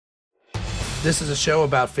This is a show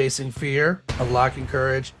about facing fear, unlocking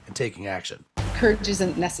courage, and taking action. Courage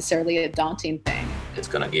isn't necessarily a daunting thing. It's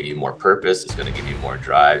going to give you more purpose. It's going to give you more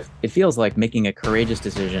drive. It feels like making a courageous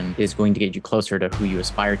decision is going to get you closer to who you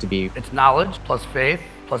aspire to be. It's knowledge plus faith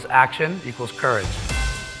plus action equals courage.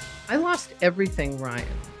 I lost everything, Ryan,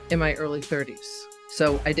 in my early 30s.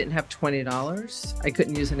 So I didn't have $20. I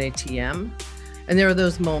couldn't use an ATM. And there were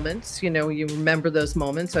those moments, you remember those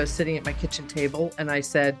moments. I was sitting at my kitchen table and I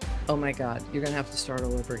said, oh my God, you're going to have to start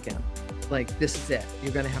all over again. Like, this is it.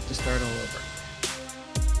 You're going to have to start all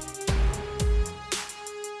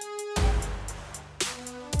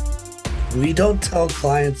over. We don't tell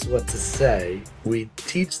clients what to say. We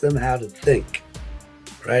teach them how to think,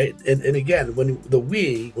 right? And again, when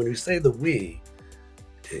we say the we,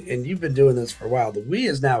 and you've been doing this for a while, the we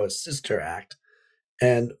is now a sister act.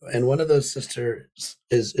 And one of those sisters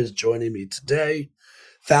is joining me today,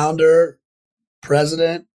 founder,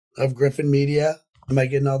 president of Griffin Media. Am I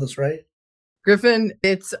getting all this right? Griffin,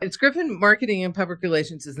 it's Griffin Marketing and Public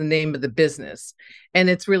Relations is the name of the business. And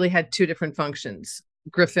it's really had two different functions: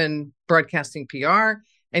 Griffin Broadcasting PR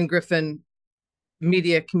and Griffin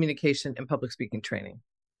Media Communication and Public Speaking Training.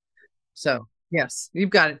 So yes, you've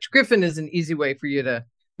got it. Griffin is an easy way for you to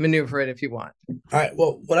maneuver it if you want. All right.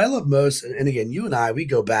 Well, what I love most, and again, you and I, we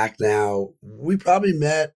go back now. We probably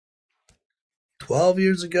met 12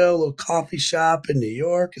 years ago, a little coffee shop in New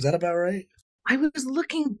York. Is that about right? I was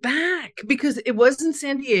looking back because it was in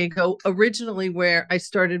San Diego originally where I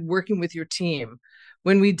started working with your team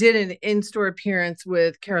when we did an in-store appearance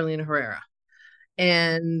with Carolina Herrera.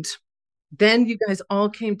 And then you guys all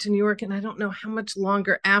came to New York, and I don't know how much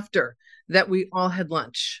longer after that we all had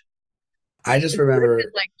lunch. I just remember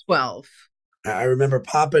like 12. I remember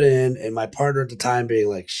popping in and my partner at the time being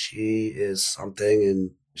like, she is something and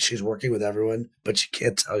she's working with everyone, but she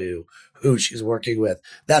can't tell you who she's working with.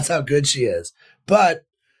 That's how good she is. But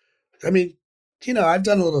I mean, I've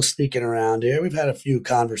done a little sneaking around here. We've had a few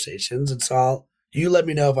conversations, and so you let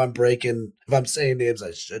me know if I'm saying names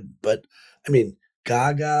I shouldn't. But I mean,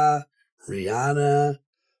 Gaga, Rhianna,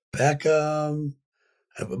 Beckham.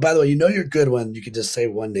 By the way, you're good when you can just say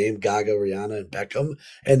one name, Gaga, Rhianna, and Beckham,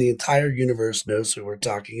 and the entire universe knows who we're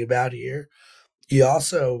talking about here. You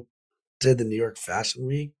also did the New York Fashion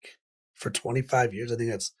Week for 25 years. I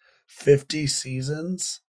think that's 50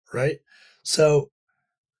 seasons, right? So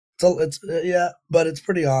it's but it's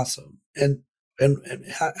pretty awesome. And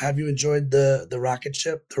have you enjoyed the rocket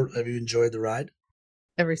ship? Have you enjoyed the ride?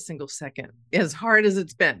 Every single second, as hard as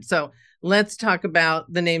it's been. So let's talk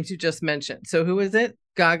about the names you just mentioned. So who is it?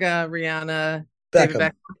 Gaga, Rhianna,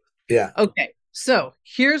 Beckham. Yeah. Okay. So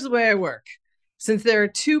here's the way I work. Since there are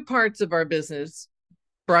two parts of our business,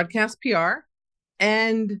 broadcast PR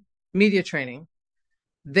and media training,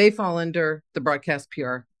 they fall under the broadcast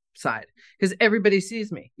PR side because everybody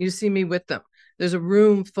sees me. You see me with them. There's a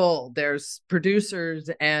room full. There's producers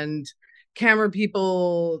and camera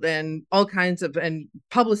people and all kinds of, and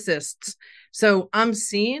publicists. So I'm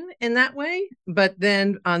seen in that way. But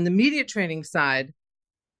then on the media training side,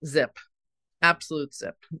 zip, absolute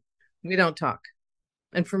zip. We don't talk.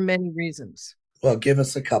 And for many reasons. Well, give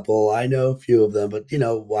us a couple. I know a few of them, but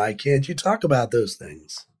why can't you talk about those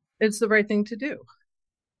things? It's the right thing to do.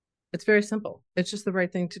 It's very simple. It's just the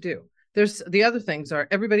right thing to do. There's the other things are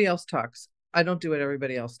everybody else talks. I don't do what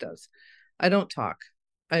everybody else does. I don't talk.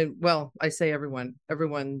 I say everyone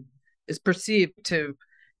is perceived to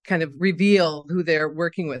kind of reveal who they're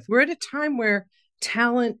working with. We're at a time where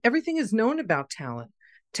talent, everything is known about talent.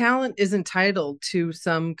 Talent is entitled to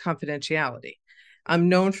some confidentiality. I'm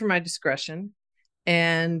known for my discretion,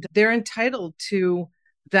 and they're entitled to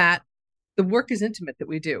that. The work is intimate that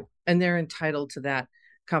we do, and they're entitled to that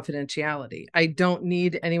confidentiality. I don't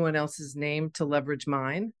need anyone else's name to leverage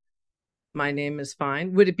mine. My name is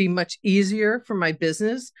fine. Would it be much easier for my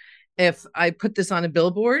business if I put this on a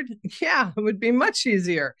billboard? Yeah, it would be much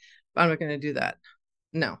easier. I'm not going to do that.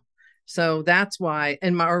 No. So that's why,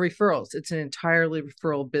 and our referrals, it's an entirely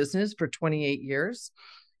referral business for 28 years.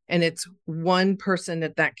 And it's one person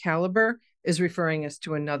at that caliber is referring us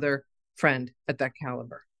to another friend at that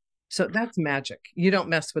caliber. So that's magic. You don't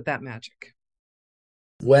mess with that magic.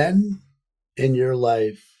 When in your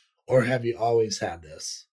life, or have you always had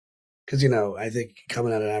this? Because, I think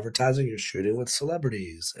coming out of advertising, you're shooting with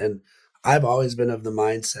celebrities. And I've always been of the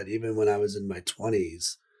mindset, even when I was in my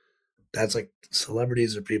 20s, that's like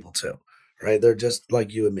celebrities are people too, right? They're just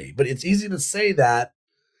like you and me. But it's easy to say that.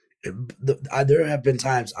 There have been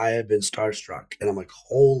times I have been starstruck and I'm like,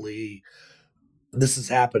 holy, this is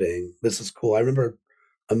happening. This is cool. I remember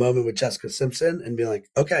a moment with Jessica Simpson and being like,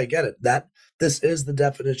 okay, I get it. This is the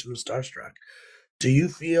definition of starstruck. Do you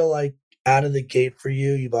feel like out of the gate for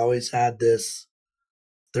you, you've always had this,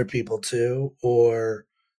 they're people too? Or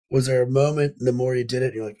was there a moment, the more you did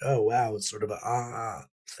it, you're like, oh, wow, it's sort of a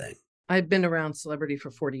thing? I've been around celebrity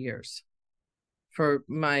for 40 years, for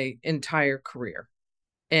my entire career.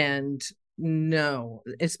 And no,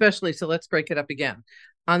 especially, so let's break it up again.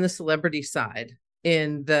 On the celebrity side,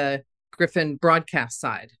 in the Griffin broadcast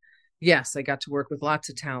side, yes, I got to work with lots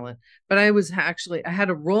of talent, but I had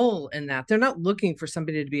a role in that. They're not looking for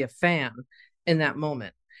somebody to be a fan in that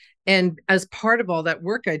moment. And as part of all that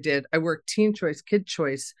work I did, I worked Teen Choice, Kid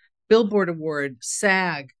Choice, Billboard Award,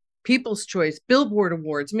 SAG, People's Choice, Billboard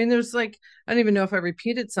Awards. I mean, there's like, I don't even know if I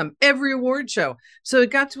repeated every award show. So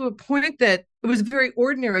it got to a point that it was very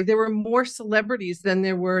ordinary. There were more celebrities than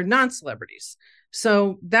there were non-celebrities.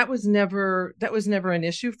 So that was never an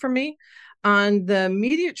issue for me. On the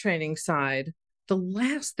media training side, the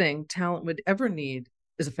last thing talent would ever need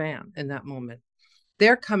is a fan in that moment.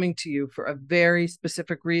 They're coming to you for a very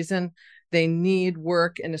specific reason. They need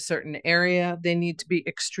work in a certain area. They need to be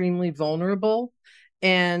extremely vulnerable.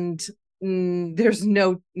 And there's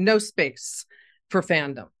no space for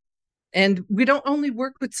fandom. And we don't only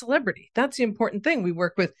work with celebrity. That's the important thing. We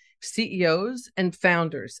work with CEOs and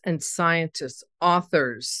founders and scientists,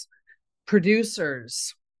 authors,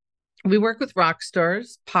 producers. We work with rock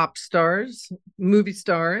stars, pop stars, movie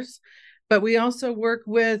stars, but we also work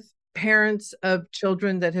with parents of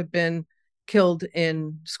children that have been killed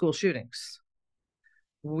in school shootings.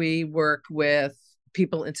 We work with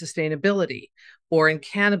people in sustainability or in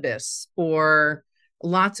cannabis, or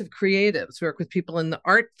lots of creatives. We work with people in the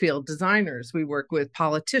art field, designers. We work with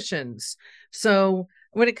politicians. So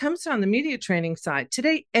when it comes to on the media training side,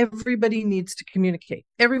 today, everybody needs to communicate.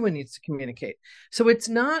 Everyone needs to communicate. So it's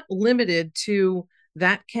not limited to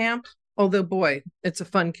that camp, although, boy, it's a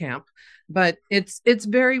fun camp, but it's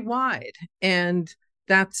very wide. And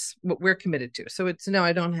that's what we're committed to. So it's, no,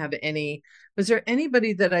 I don't have any. Was there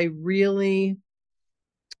anybody that I really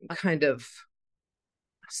kind of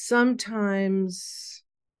sometimes,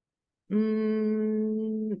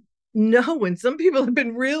 no, and some people have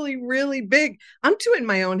been really, really big. I'm too in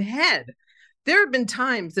my own head. There have been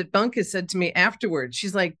times that Bunk has said to me afterwards,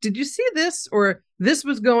 she's like, did you see this? Or this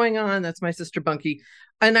was going on. That's my sister Bunky.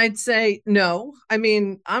 And I'd say, no, I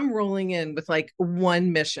mean, I'm rolling in with like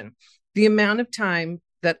one mission. The amount of time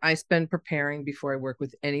that I spend preparing before I work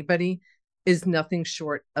with anybody is nothing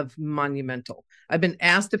short of monumental. I've been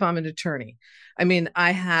asked if I'm an attorney. I mean,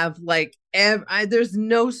 I have like, there's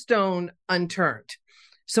no stone unturned.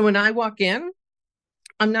 So when I walk in,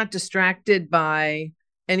 I'm not distracted by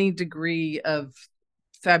any degree of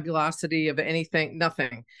fabulosity of anything,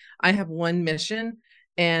 nothing. I have one mission,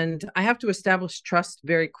 and I have to establish trust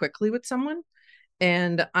very quickly with someone.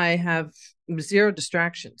 And I have zero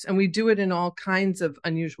distractions, and we do it in all kinds of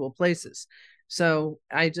unusual places. So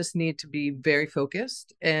I just need to be very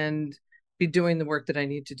focused and be doing the work that I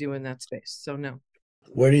need to do in that space. So no.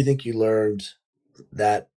 Where do you think you learned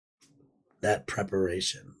that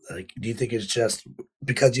preparation? Like, do you think it's just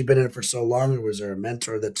because you've been in it for so long, or was there a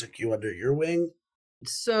mentor that took you under your wing?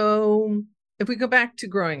 So if we go back to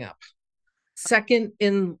growing up, second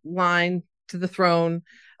in line to the throne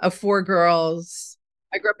of four girls,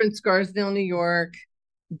 I grew up in Scarsdale, New York.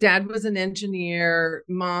 Dad was an engineer.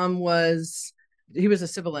 He was a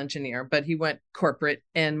civil engineer, but he went corporate.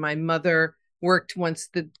 And my mother worked once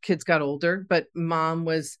the kids got older, but mom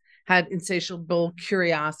had insatiable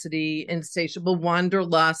curiosity, insatiable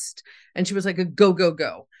wanderlust, and she was like a go, go,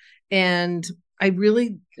 go. And I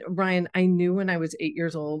really, Ryan, I knew when I was 8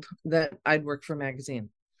 years old that I'd work for a magazine.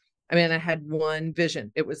 I mean, I had one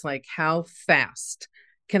vision. It was like, how fast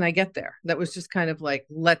can I get there? That was just kind of like,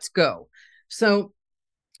 let's go. So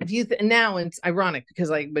now it's ironic because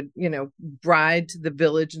I would, ride to the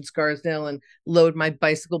village in Scarsdale and load my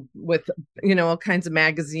bicycle with, all kinds of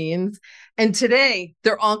magazines. And today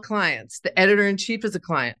they're all clients. The editor-in-chief is a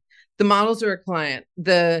client. The models are a client.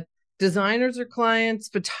 The designers are clients,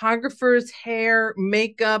 photographers, hair,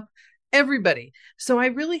 makeup, everybody. So I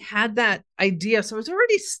really had that idea. So I was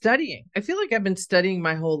already studying. I feel like I've been studying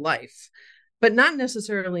my whole life, but not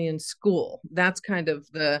necessarily in school. That's kind of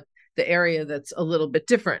the area that's a little bit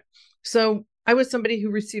different. So I was somebody who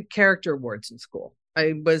received character awards in school.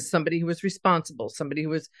 I was somebody who was responsible, somebody who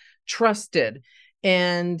was trusted.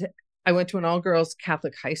 And I went to an all-girls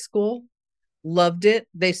Catholic high school, loved it.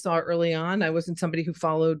 They saw early on I wasn't somebody who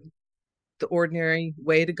followed the ordinary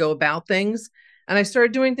way to go about things. And I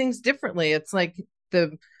started doing things differently. It's like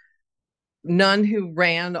the nun who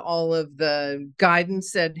ran all of the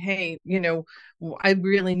guidance said, hey, I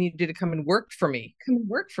really need you to come and work for me. Come and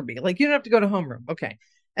work for me. Like, you don't have to go to homeroom. Okay.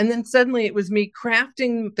 And then suddenly it was me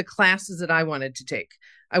crafting the classes that I wanted to take.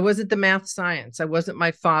 I wasn't the math science. I wasn't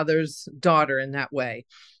my father's daughter in that way.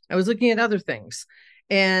 I was looking at other things,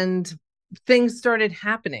 and things started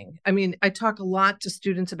happening. I mean, I talk a lot to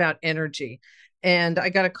students about energy, and I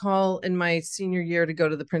got a call in my senior year to go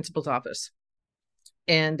to the principal's office,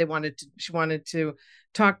 and she wanted to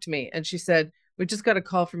talk to me. And she said, we just got a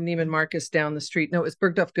call from Neiman Marcus down the street. No, it was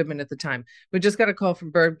Bergdorf Goodman at the time. We just got a call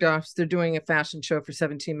from Bergdorf's. They're doing a fashion show for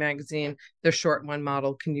 17 magazine. They're short one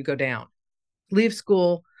model. Can you go down? Leave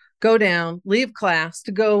school, go down, leave class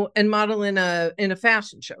to go and model in a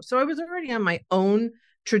fashion show. So I was already on my own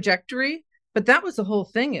trajectory, but that was the whole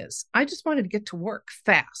thing. Is I just wanted to get to work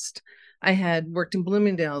fast. I had worked in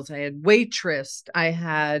Bloomingdale's. I had waitressed. I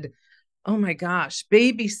had, oh my gosh,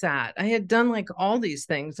 babysat. I had done like all these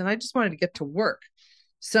things, and I just wanted to get to work.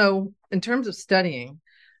 So in terms of studying,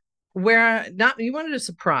 you wanted a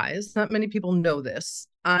surprise. Not many people know this.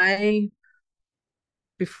 I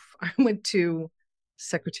went to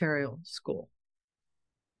secretarial school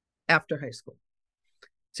after high school.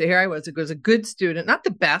 So here I was. It was a good student, not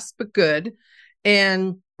the best, but good.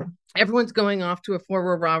 And everyone's going off to a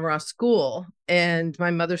rah-rah school. And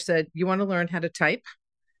my mother said, you want to learn how to type?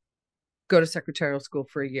 Go to secretarial school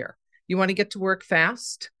for a year. You want to get to work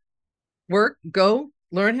fast? Go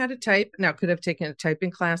learn how to type. Now, could have taken a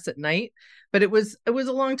typing class at night, but it was a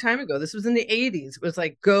long time ago. This was in the 80s. It was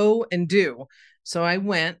like, go and do. So I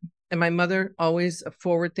went, and my mother, always a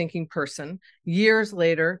forward-thinking person. Years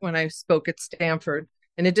later, when I spoke at Stanford,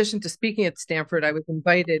 in addition to speaking at Stanford, I was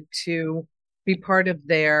invited to be part of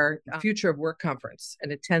their Future of Work conference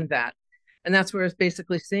and attend that. And that's where I was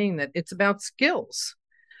basically saying that it's about skills.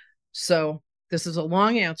 So this is a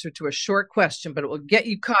long answer to a short question, but it will get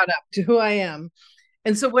you caught up to who I am.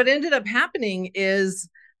 And so what ended up happening is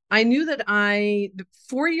I knew that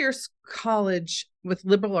 4 years college with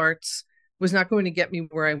liberal arts was not going to get me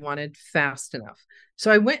where I wanted fast enough. So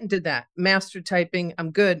I went and did that. Master typing. I'm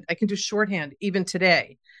good. I can do shorthand even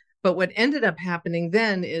today. But what ended up happening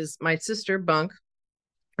then is my sister, Bunk,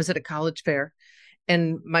 was at a college fair,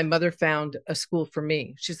 and my mother found a school for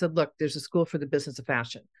me. She said, look, there's a school for the business of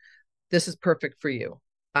fashion. This is perfect for you.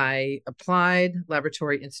 I applied,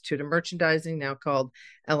 Laboratory Institute of Merchandising, now called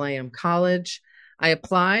LIM College. I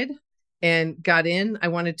applied and got in. I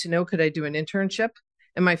wanted to know, could I do an internship?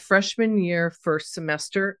 In my freshman year, first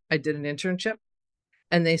semester, I did an internship,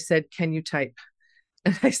 and they said, can you type?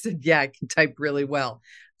 And I said, yeah, I can type really well.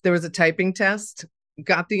 There was a typing test,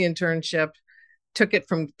 got the internship, took it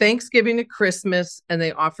from Thanksgiving to Christmas, and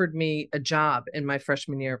they offered me a job in my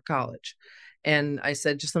freshman year of college. And I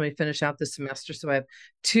said, just let me finish out this semester. So I have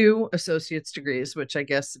 2 associate's degrees, which I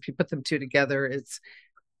guess if you put them 2 together, it's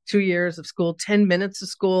 2 years of school, 10 minutes of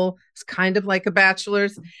school. It's kind of like a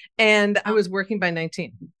bachelor's. And I was working by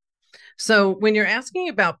 19. So when you're asking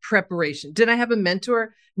about preparation, did I have a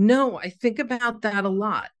mentor? No, I think about that a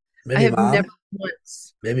lot. Maybe I have mom? never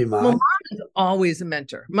once. Maybe mom? Well, mom is always a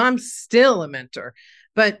mentor. Mom's still a mentor.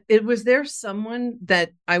 But was there someone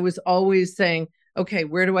that I was always saying, okay,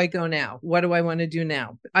 where do I go now? What do I want to do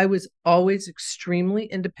now? I was always extremely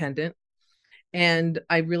independent, and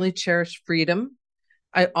I really cherished freedom.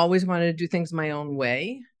 I always wanted to do things my own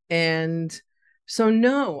way. And so,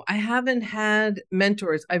 no, I haven't had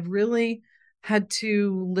mentors. I've really had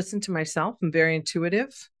to listen to myself. I'm very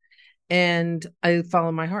intuitive, and I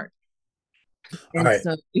follow my heart. And All right.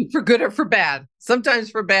 so, for good or for bad, sometimes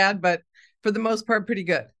for bad, but for the most part, pretty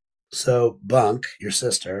good. So Bunk, your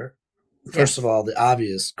sister, first of all, the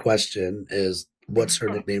obvious question is, what's her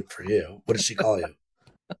nickname for you? What does she call you?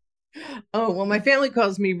 Oh, well, my family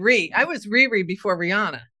calls me Rhi. I was Riri before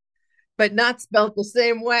Rhianna, but not spelled the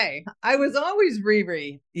same way. I was always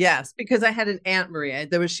Riri. Yes, because I had an Aunt Marie.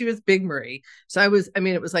 She was Big Marie. So it was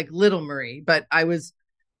like Little Marie, but I was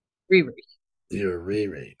Riri. You're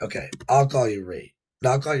Riri. Okay. I'll call you Rhi.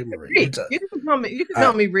 No, I'll call you Marie. You can call me. You can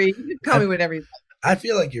call me Rhi. You can call me whatever you want. I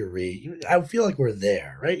feel like you're Rhi. I feel like we're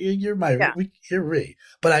there, right? You're Rhi.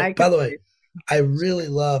 But by the way, I really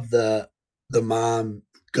love the mom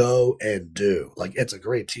go and do. Like, it's a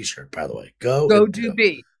great T-shirt, by the way. Go do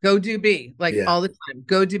be. Go do be. Like all the time.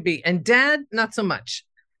 Go do be. And Dad, not so much.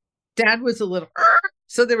 Dad was a little.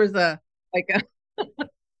 So there was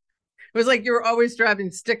it was like you were always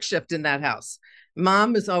driving stick shift in that house.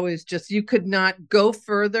 Mom was always just, you could not go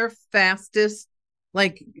further, fastest,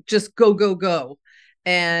 like just go, go, go.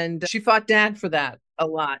 And she fought Dad for that a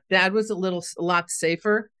lot. Dad was a lot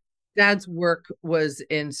safer. Dad's work was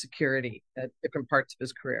in security at different parts of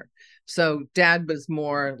his career. So Dad was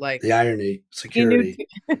more like the irony, security.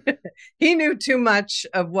 He knew too much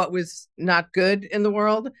of what was not good in the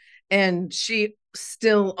world. And she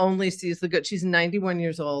still only sees the good. She's 91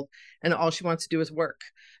 years old and all she wants to do is work.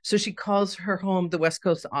 So she calls her home the West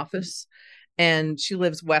Coast office, and she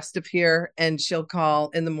lives west of here, and she'll call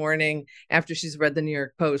in the morning after she's read the New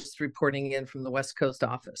York Post reporting in from the West Coast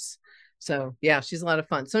office. So yeah, she's a lot of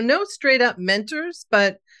fun. So no straight up mentors,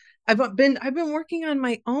 but I've been working on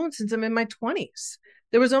my own since I'm in my 20s.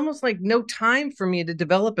 There was almost like no time for me to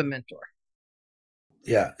develop a mentor.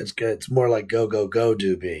 Yeah, it's good. It's more like go, go, go,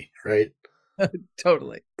 do be, right?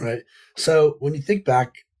 Totally. Right. So when you think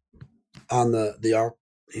back on the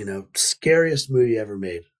scariest movie ever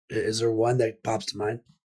made, is there one that pops to mind?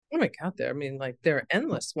 Oh my God, there are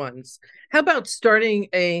endless ones. How about starting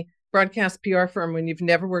a broadcast PR firm when you've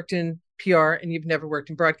never worked in PR and you've never worked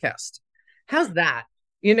in broadcast? How's that?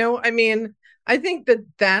 I think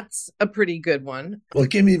that's a pretty good one. Well,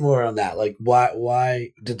 give me more on that. Like,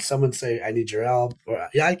 why did someone say, I need your help? Or,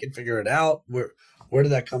 yeah, I can figure it out. Where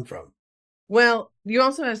did that come from? Well, you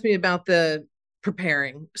also asked me about the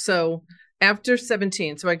preparing. So after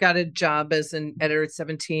 17, so I got a job as an editor at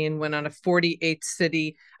 17, went on a 48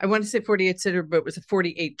 city, I want to say 48 city, but it was a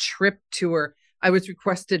 48 trip tour. I was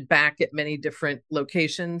requested back at many different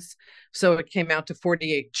locations. So it came out to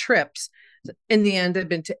 48 trips. In the end, I've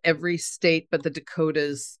been to every state but the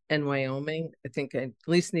Dakotas and Wyoming. I think I at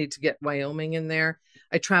least need to get Wyoming in there.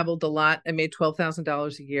 I traveled a lot. I made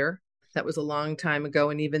 $12,000 a year. That was a long time ago.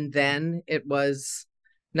 And even then, it was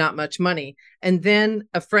not much money. And then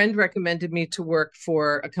a friend recommended me to work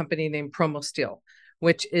for a company named Promo Steel,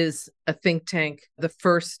 which is a think tank, the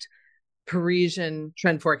first Parisian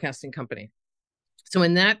trend forecasting company. So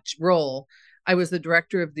in that role, I was the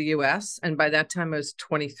director of the US. And by that time, I was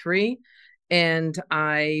 23. And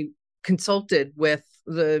I consulted with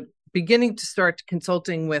beginning to start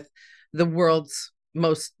consulting with the world's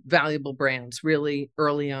most valuable brands really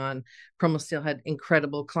early on. Promo Steel had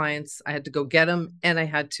incredible clients. I had to go get them and I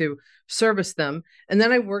had to service them. And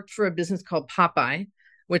then I worked for a business called Popeye,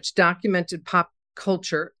 which documented pop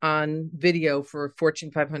culture on video for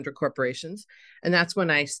Fortune 500 corporations. And that's when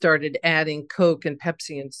I started adding Coke and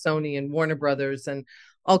Pepsi and Sony and Warner Brothers and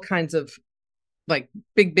all kinds of like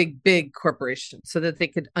big corporations so that they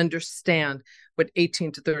could understand what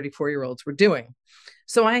 18 to 34-year-olds were doing.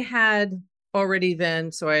 So I had already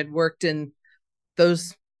then, so I had worked in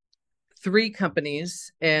those 3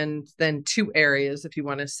 companies and then 2 areas, if you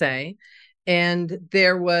want to say. And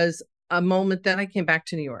there was a moment that I came back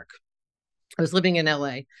to New York. I was living in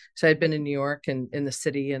LA. So I'd been in New York and in the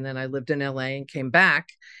city, and then I lived in LA and came back.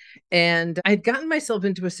 And I'd gotten myself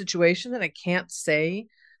into a situation that I can't say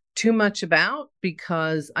too much about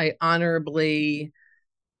because I honorably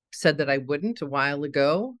said that I wouldn't a while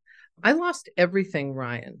ago. I lost everything,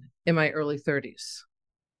 Ryan, in my early 30s.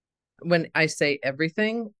 When I say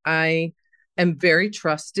everything, I am very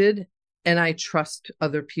trusted and I trust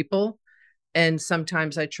other people. And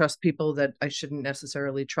sometimes I trust people that I shouldn't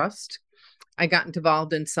necessarily trust. I got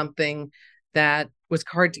involved in something that was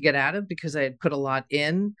hard to get out of because I had put a lot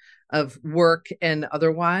in of work and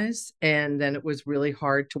otherwise. And then it was really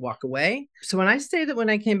hard to walk away. So when I say that when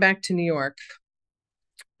I came back to New York,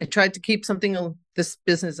 I tried to keep this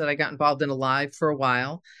business that I got involved in alive for a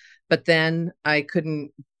while, but then I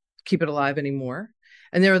couldn't keep it alive anymore.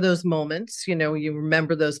 And there are those moments, you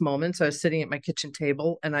remember those moments. I was sitting at my kitchen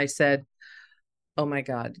table and I said, oh my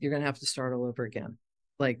God, you're going to have to start all over again.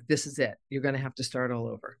 Like, this is it. You're going to have to start all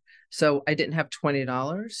over. So I didn't have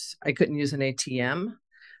 $20. I couldn't use an ATM.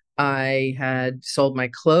 I had sold my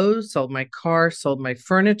clothes, sold my car, sold my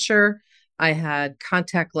furniture. I had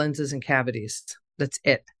contact lenses and cavities. That's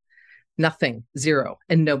it. Nothing, zero.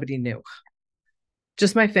 And nobody knew.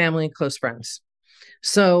 Just my family and close friends.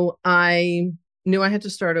 So I knew I had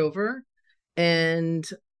to start over. And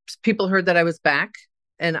people heard that I was back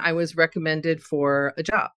and I was recommended for a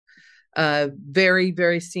job. A very,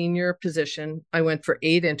 very senior position. I went for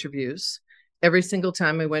 8 interviews. Every single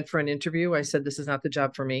time I went for an interview, I said, this is not the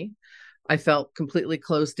job for me. I felt completely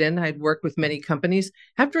closed in. I'd worked with many companies.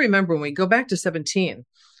 I have to remember when we go back to 17,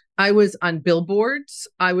 I was on billboards.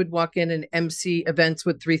 I would walk in and MC events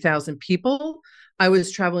with 3,000 people. I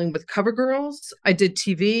was traveling with cover girls. I did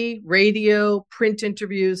TV, radio, print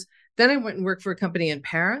interviews. Then I went and worked for a company in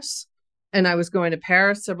Paris. And I was going to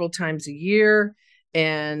Paris several times a year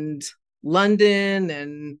and London.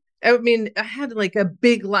 And I had like a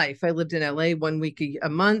big life. I lived in LA 1 week a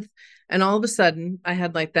month. And all of a sudden I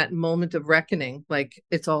had like that moment of reckoning, like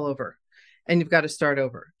it's all over and you've got to start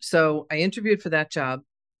over. So I interviewed for that job.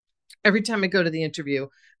 Every time I go to the interview,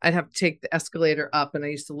 I'd have to take the escalator up. And I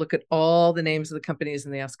used to look at all the names of the companies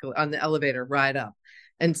in on the elevator ride up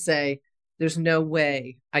and say, there's no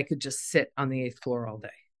way I could just sit on the 8th floor all day.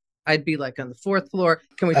 I'd be like on the 4th floor.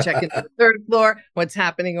 Can we check into the 3rd floor? What's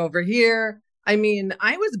happening over here? I mean,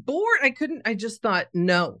 I was bored. I just thought,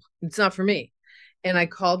 no, it's not for me. And I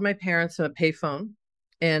called my parents on a payphone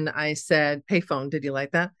and I said, payphone, did you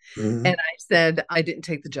like that? Mhm. And I said, I didn't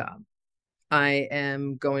take the job. I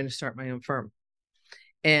am going to start my own firm.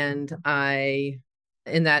 And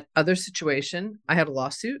in that other situation, I had a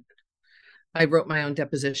lawsuit. I wrote my own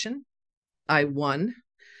deposition. I won.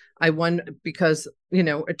 I won because,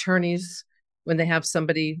 attorneys, when they have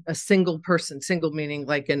somebody, a single person, single meaning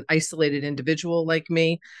like an isolated individual like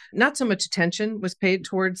me, not so much attention was paid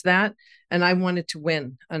towards that. And I wanted to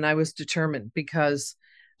win. And I was determined because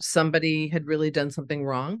somebody had really done something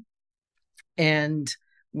wrong. And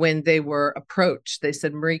when they were approached, they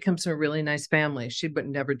said, Marie comes from a really nice family. She would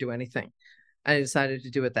never do anything. I decided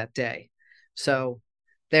to do it that day. So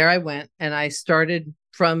there I went and I started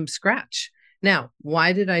from scratch. Now,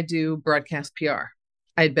 why did I do broadcast PR?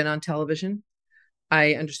 I had been on television.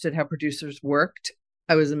 I understood how producers worked.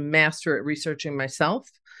 I was a master at researching myself.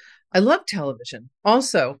 I love television.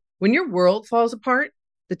 Also, when your world falls apart,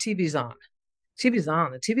 the TV's on. TV's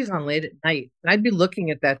on. The TV's on late at night. And I'd be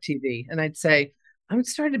looking at that TV and I'd say, I'm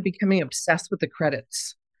started becoming obsessed with the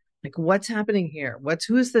credits. Like, what's happening here?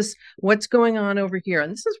 Who is this? What's going on over here?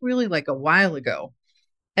 And this is really like a while ago.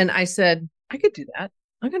 And I said, I could do that.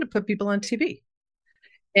 I'm going to put people on TV.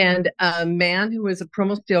 And a man who was a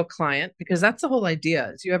promo steel client, because that's the whole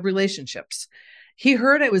idea, is you have relationships. He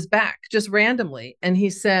heard I was back just randomly. And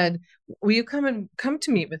he said, will you come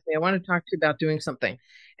to meet with me? I want to talk to you about doing something.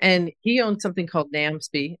 And he owned something called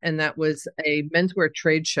NAMSB. And that was a menswear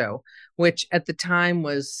trade show, which at the time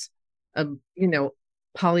was,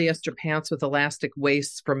 polyester pants with elastic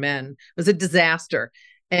waists for men. It was a disaster.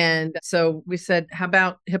 And so we said, how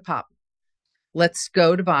about hip hop? Let's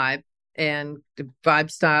go to Vibe. And the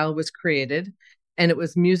Vibe style was created. And it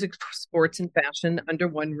was music, sports, and fashion under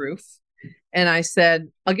one roof. And I said,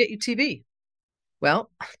 I'll get you TV.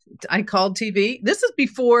 Well, I called TV. This is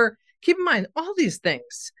before, keep in mind, all these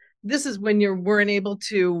things. This is when you weren't able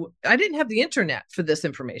to, I didn't have the internet for this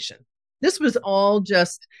information. This was all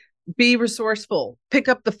just be resourceful, pick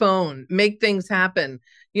up the phone, make things happen,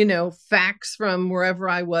 fax from wherever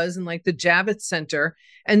I was in like the Javits Center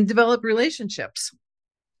and develop relationships.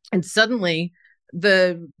 And suddenly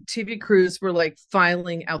the TV crews were like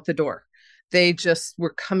filing out the door. They just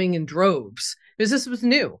were coming in droves because this was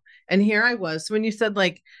new. And here I was. When you said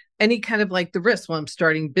like any kind of like the risk, well, I'm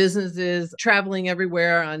starting businesses, traveling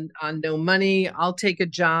everywhere on no money. I'll take a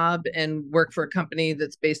job and work for a company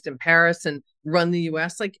that's based in Paris and run the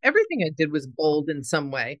US. Like everything I did was bold in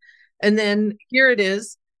some way. And then here it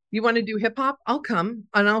is. You want to do hip hop? I'll come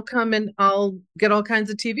and I'll get all kinds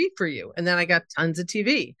of TV for you. And then I got tons of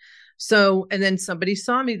TV. So, and then somebody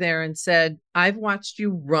saw me there and said, I've watched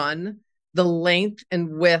you run the length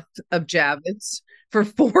and width of Javits for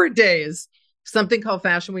 4 days. Something called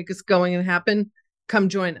Fashion Week is going to happen. Come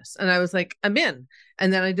join us. And I was like, I'm in.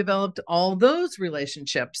 And then I developed all those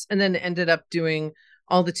relationships and then ended up doing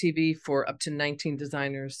all the TV for up to 19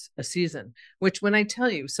 designers a season, which when I tell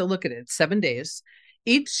you, so look at it, 7 days.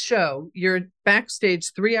 Each show, you're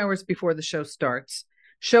backstage 3 hours before the show starts.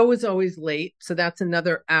 Show is always late. So that's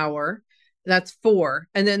another hour. That's 4.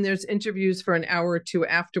 And then there's interviews for an hour or 2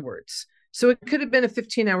 afterwards. So it could have been a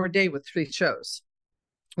 15-hour day with 3 shows,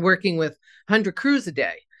 working with 100 crews a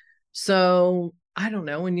day. So I don't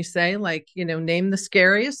know, when you say like, name the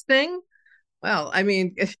scariest thing. Well, I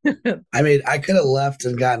mean, I could have left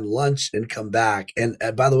and gotten lunch and come back. And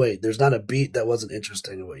by the way, there's not a beat that wasn't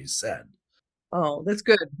interesting in what you said. Oh, that's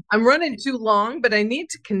good. I'm running too long, but I need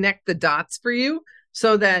to connect the dots for you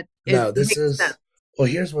so that it makes sense. Well,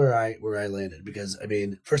 here's where I landed, because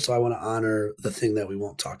first of all, I want to honor the thing that we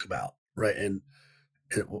won't talk about, right? And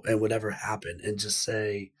whatever happened, and just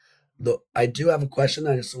say, look, I do have a question.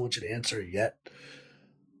 I just don't want you to answer it yet.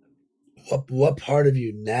 What part of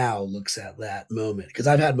you now looks at that moment? Because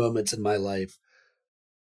I've had moments in my life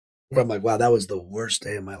where I'm like, wow, that was the worst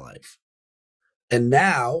day of my life. And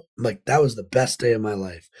now I'm like, that was the best day of my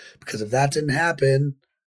life. Because if that didn't happen,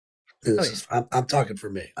 I'm talking for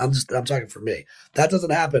me. I'm talking for me. That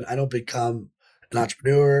doesn't happen. I don't become an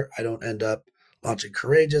entrepreneur. I don't end up launching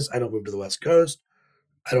Courageous. I don't move to the West Coast.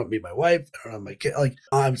 I don't meet my wife. I don't have my kid. Like,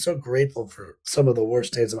 I'm so grateful for some of the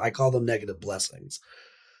worst days. I call them negative blessings.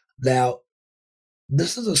 Now,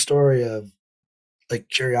 this is a story of like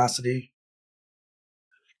curiosity,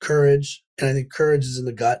 courage. And I think courage is in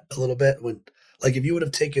the gut a little bit. When, like, if you would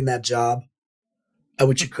have taken that job,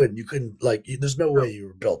 which you couldn't, like, there's no way you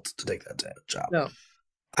were built to take that job. No.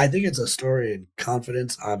 I think it's a story in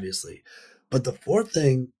confidence, obviously. But the fourth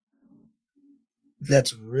thing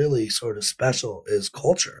that's really sort of special is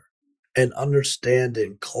culture and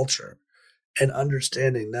understanding culture and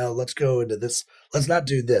understanding, now let's go into this. Let's not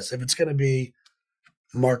do this. If it's going to be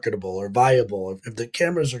marketable or viable, if the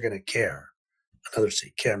cameras are going to care, another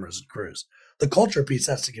C, cameras and crews, the culture piece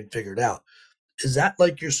has to get figured out. Is that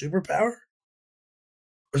like your superpower?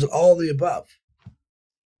 Or is it all the above?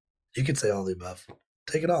 You could say all the above.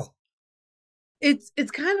 Take it all. It's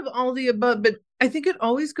kind of all the above, but I think it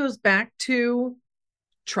always goes back to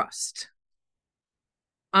trust.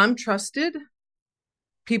 I'm trusted.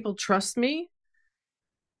 People trust me.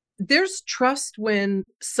 There's trust when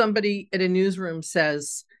somebody at a newsroom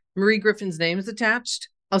says, Marie Griffin's name is attached,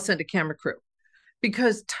 I'll send a camera crew.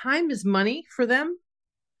 Because time is money for them.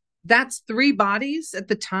 That's 3 bodies at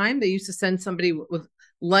the time. They used to send somebody with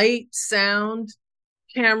light, sound,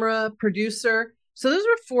 camera, producer. So those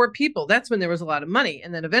were 4 people. That's when there was a lot of money.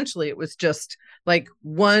 And then eventually it was just like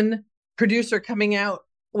one producer coming out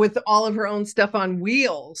with all of her own stuff on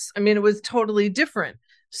wheels. I mean, it was totally different.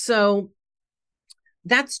 So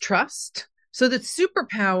that's trust. So the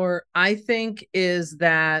superpower, I think, is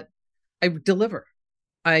that I deliver.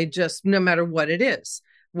 I just, no matter what it is,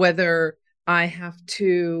 whether I have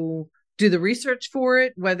to do the research for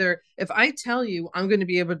it, whether if I tell you I'm going to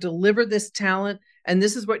be able to deliver this talent and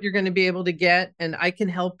this is what you're going to be able to get, and I can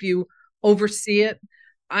help you oversee it,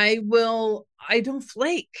 I don't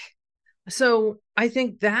flake. So I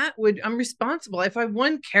think I'm responsible. If I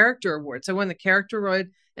won character awards, I won the character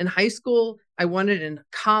award in high school. I won it in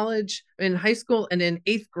college, in high school, and in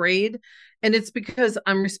 8th grade. And it's because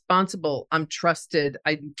I'm responsible. I'm trusted.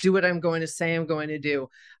 I do what I'm going to say I'm going to do.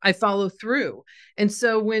 I follow through. And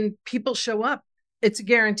so when people show up, it's a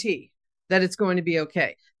guarantee that it's going to be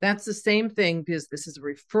okay. That's the same thing because this is a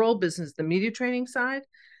referral business, the media training side.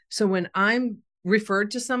 So when I'm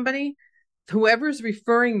referred to somebody, whoever's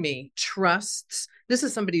referring me trusts this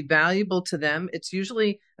is somebody valuable to them. It's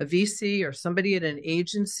usually a VC or somebody at an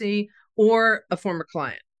agency or a former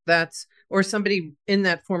client. Or somebody in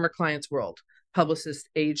that former client's world, publicist,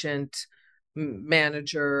 agent,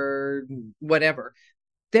 manager, whatever.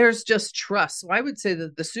 There's just trust. So I would say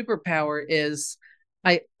that the superpower is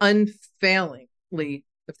I unfailingly,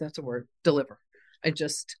 if that's a word, deliver. I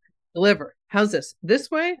just deliver. How's this?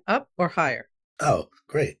 This way, up or higher? Oh,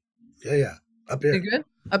 great. Yeah. Up here. You good?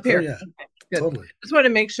 Up here. Oh, yeah. Okay, good. Totally. Just want to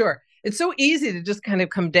make sure. It's so easy to just kind of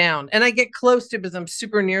come down. And I get close to it because I'm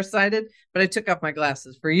super nearsighted, but I took off my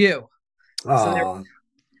glasses for you.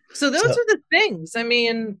 So those are the things. I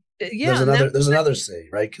mean, yeah. There's another C,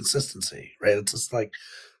 right? Consistency, right? It's just like,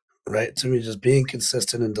 right, to me, just being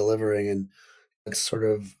consistent and delivering. And it's sort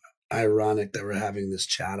of ironic that we're having this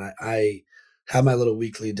chat. I have my little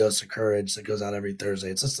weekly dose of courage that goes out every Thursday.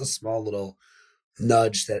 It's just a small little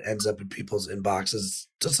nudge that ends up in people's inboxes,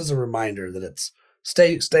 just as a reminder that it's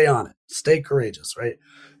stay on it, stay courageous, right?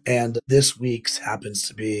 And this week's happens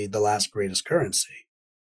to be the last greatest currency.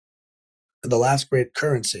 The last great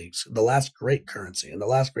currency, and the last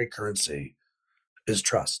great currency is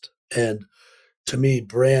trust. And to me,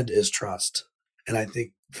 brand is trust. And I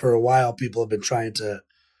think for a while, people have been trying to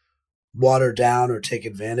water down or take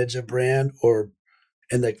advantage of brand,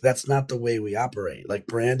 and like that's not the way we operate. Like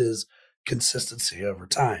brand is consistency over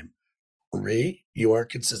time. You are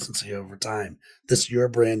consistency over time. Your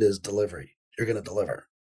brand is delivery. You're going to deliver.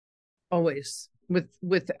 Always,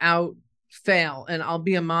 without fail. And I'll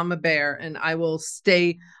be a mama bear and I will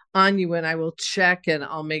stay on you and I will check and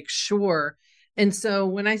I'll make sure. And so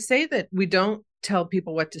when I say that we don't tell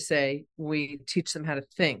people what to say, we teach them how to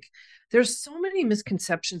think. There's so many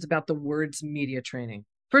misconceptions about the words media training.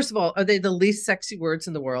 First of all, are they the least sexy words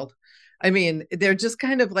in the world? I mean, they're just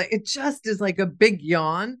kind of like, it just is like a big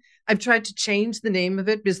yawn. I've tried to change the name of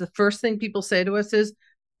it because the first thing people say to us is,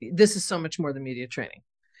 this is so much more than media training.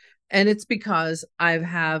 And it's because I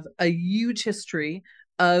have a huge history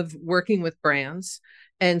of working with brands.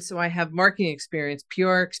 And so I have marketing experience,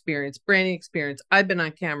 PR experience, branding experience. I've been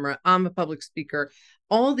on camera. I'm a public speaker,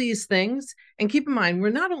 all these things. And keep in mind,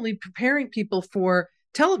 we're not only preparing people for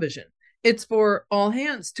television, it's for all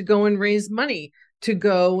hands to go and raise money, to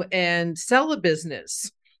go and sell a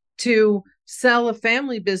business, to sell a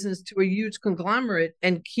family business to a huge conglomerate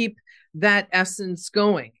and keep that essence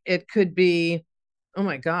going. It could be, oh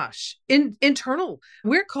my gosh, internal.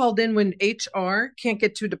 We're called in when HR can't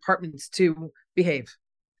get 2 departments to behave.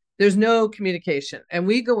 There's no communication. And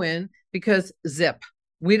we go in because zip.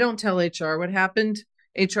 We don't tell HR what happened.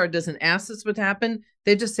 HR doesn't ask us what happened.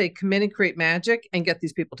 They just say, come in and create magic and get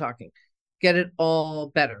these people talking. Get it all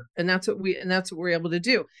better. And that's what we're able to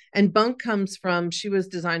do. And Bunk comes from, she was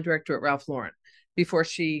design director at Ralph Lauren before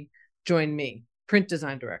she joined me. print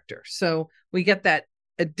design director. So we get that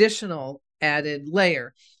additional added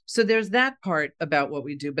layer. So there's that part about what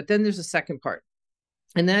we do, but then there's a second part,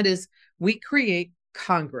 and that is we create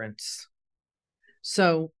congruence.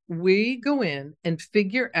 So we go in and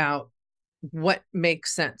figure out what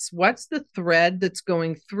makes sense. What's the thread that's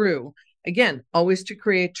going through? Again, always to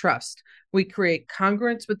create trust. We create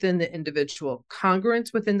congruence within the individual,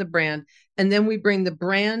 congruence within the brand, and then we bring the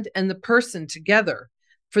brand and the person together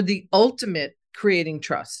for the ultimate creating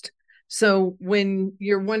trust. So when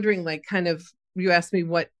you're wondering, like, kind of, you asked me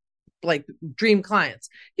what, like, dream clients.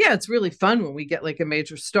 Yeah, it's really fun when we get like a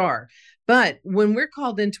major star. But when we're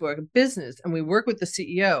called into a business and we work with the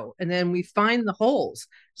CEO and then we find the holes,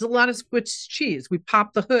 there's a lot of Swiss cheese. We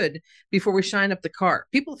pop the hood before we shine up the car.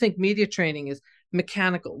 People think media training is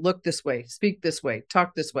mechanical. Look this way, speak this way,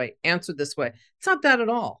 talk this way, answer this way. It's not that at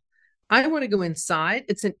all. I want to go inside.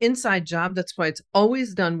 It's an inside job. That's why it's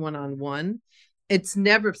always done one-on-one. It's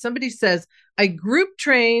never, if somebody says, I group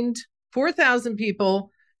trained 4,000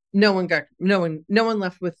 people, no one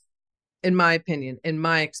left with, in my opinion, in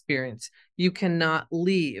my experience, you cannot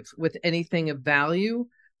leave with anything of value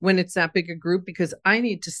when it's that big a group, because I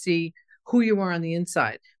need to see who you are on the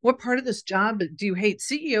inside. What part of this job do you hate?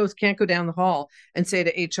 CEOs can't go down the hall and say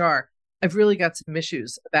to HR, I've really got some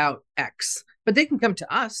issues about X, but they can come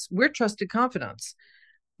to us. We're trusted confidants.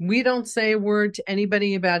 We don't say a word to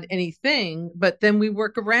anybody about anything, but then we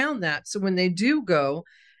work around that. So when they do go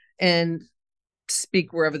and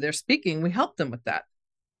speak wherever they're speaking, we help them with that.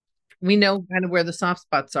 We know kind of where the soft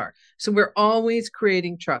spots are. So we're always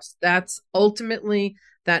creating trust. That's ultimately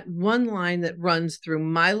that one line that runs through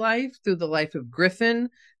my life, through the life of Griffin,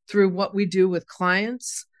 through what we do with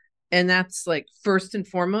clients. And that's like first and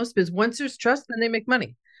foremost, because once there's trust, then they make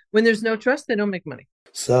money. When there's no trust, they don't make money.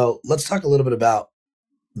 So let's talk a little bit about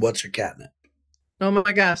what's your catnip. Oh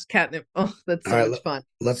my gosh, CATNIP. Oh, that's so much fun.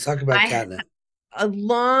 Let's talk about catnip. A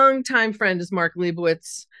longtime friend is Mark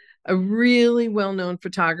Leibowitz, a really well-known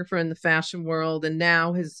photographer in the fashion world, and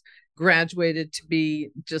now has graduated to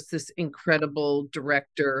be just this incredible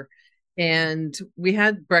director. And we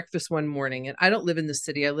had breakfast one morning, and I don't live in the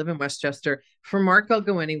city. I live in Westchester. For Mark, I'll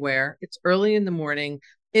go anywhere. It's early in the morning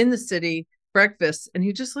in the city, breakfast. And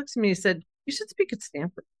he just looks at me and said, you should speak at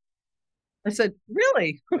Stanford. I said,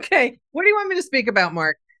 really? Okay. What do you want me to speak about,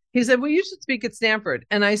 Mark? He said, well, you should speak at Stanford.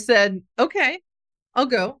 And I said, okay, I'll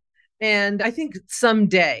go. And I think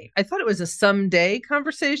someday, I thought it was a someday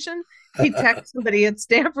conversation. He texted somebody at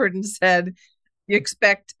Stanford and said, you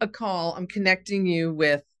expect a call. I'm connecting you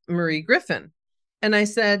with Marie Griffin. And I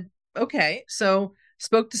said, okay. So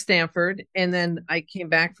spoke to Stanford. And then I came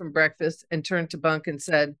back from breakfast and turned to Bunk and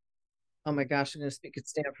said, oh my gosh, I'm going to speak at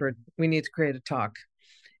Stanford. We need to create a talk.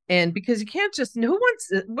 And because you can't just,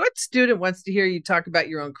 what student wants to hear you talk about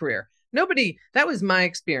your own career? Nobody. That was my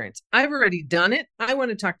experience. I've already done it. I want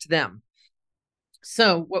to talk to them.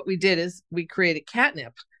 So what we did is we created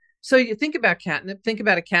CATNIP. So you think about CATNIP, think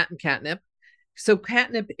about a cat and catnip. So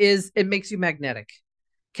CATNIP is, it makes you magnetic.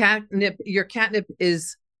 Your CATNIP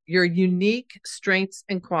is your unique strengths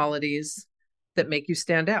and qualities that make you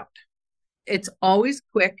stand out. It's always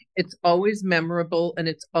quick, it's always memorable, and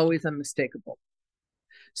it's always unmistakable.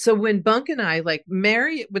 So when Bunk and I like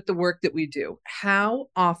marry it with the work that we do, how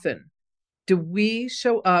often do we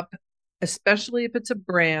show up, especially if it's a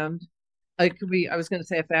brand? It could be, I was going to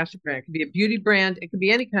say a fashion brand, it could be a beauty brand, it could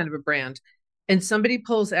be any kind of a brand. And somebody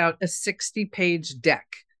pulls out a 60-page deck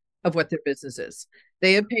of what their business is.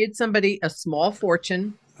 They have paid somebody a small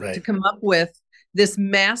fortune to come up with this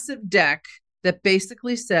massive deck that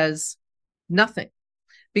basically says nothing,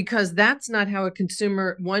 because that's not how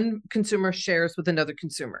one consumer shares with another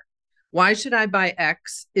consumer. Why should I buy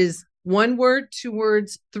X is 1 word, 2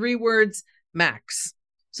 words, 3 words, max.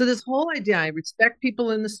 So this whole idea, I respect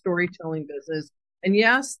people in the storytelling business. And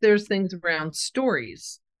yes, there's things around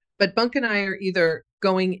stories, but Bunk and I are either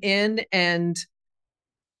going in and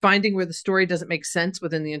finding where the story doesn't make sense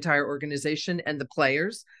within the entire organization and the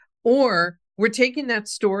players, or we're taking that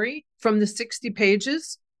story from the 60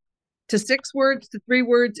 pages to 6 words, to 3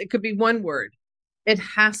 words. It could be 1 word. It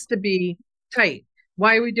has to be tight.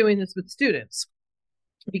 Why are we doing this with students?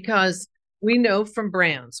 Because we know from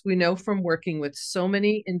brands, we know from working with so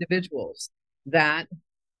many individuals that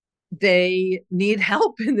they need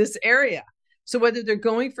help in this area. So whether they're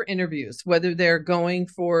going for interviews, whether they're going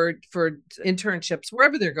for internships,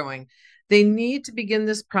 wherever they're going, they need to begin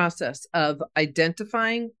this process of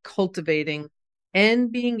identifying, cultivating,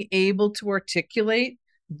 and being able to articulate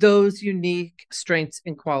those unique strengths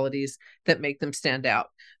and qualities that make them stand out.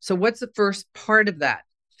 So what's the first part of that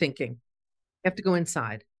thinking? You have to go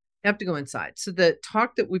inside. You have to go inside. So the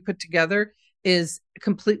talk that we put together is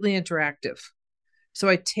completely interactive. So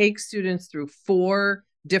I take students through 4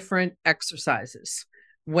 different exercises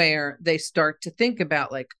where they start to think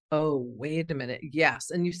about like, oh, wait a minute.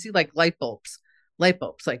 Yes. And you see like light bulbs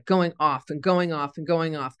like going off and going off and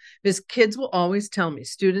going off. Because kids will always tell me,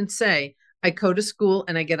 students say, I go to school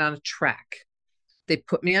and I get on a track. They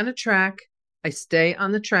put me on a track. I stay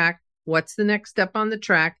on the track. What's the next step on the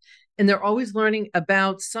track? And they're always learning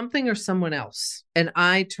about something or someone else. And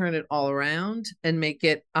I turn it all around and make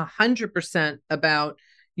it 100% about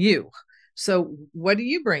you. So what do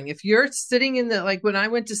you bring? If you're sitting in the, like when I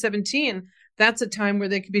went to 17, that's a time where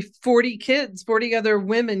there could be 40 kids, 40 other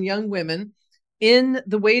women, young women in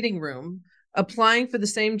the waiting room applying for the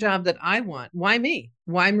same job that I want. Why me?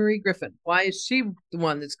 Why Marie Griffin? Why is she the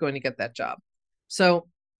one that's going to get that job? So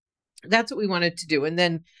that's what we wanted to do. And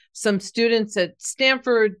then some students at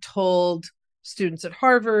Stanford told students at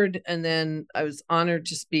Harvard. And then I was honored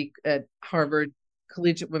to speak at Harvard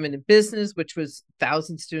Collegiate Women in Business, which was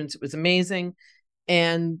 1,000 students. It was amazing.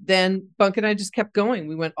 And then Bunk and I just kept going.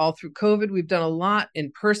 We went all through COVID. We've done a lot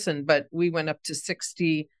in person, but we went up to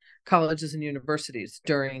 60 colleges and universities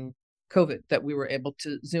during COVID that we were able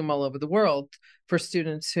to Zoom all over the world for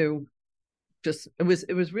students who just, it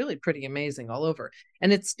was really pretty amazing all over.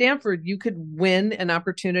 And at Stanford, you could win an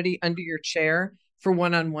opportunity under your chair for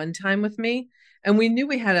one-on-one time with me. And we knew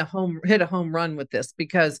we had hit a home run with this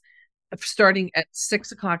because starting at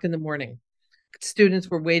 6 o'clock in the morning, students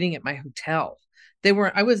were waiting at my hotel.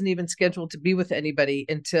 I wasn't even scheduled to be with anybody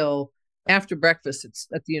until after breakfast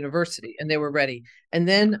at the university, and they were ready. And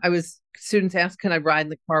then students asked, can I ride in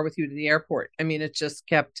the car with you to the airport? I mean, it just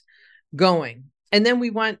kept going. And then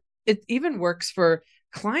it even works for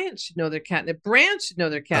clients should know their CATNIP, brands should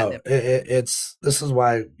know their CATNIP. This is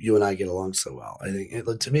why you and I get along so well. I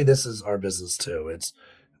think to me, this is our business too.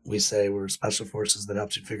 We say we're special forces that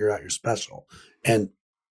helps you figure out you're special. And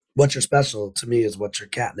what you're special to me is what your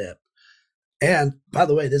CATNIP. And by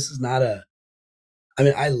the way, this is not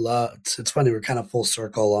it's funny, we're kind of full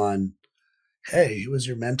circle on, hey, who was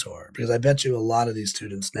your mentor? Because I bet you a lot of these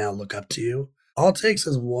students now look up to you. All it takes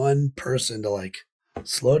is one person to like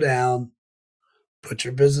slow down, put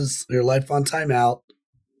your life on timeout,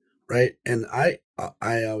 right? And I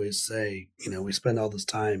always say, we spend all this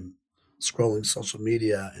time scrolling social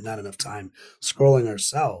media and not enough time scrolling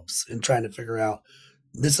ourselves and trying to figure out,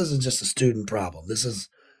 this isn't just a student problem. This is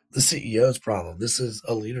the CEO's problem. This is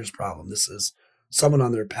a leader's problem. This is someone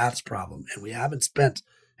on their path's problem. And we haven't spent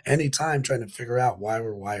any time trying to figure out why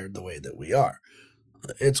we're wired the way that we are.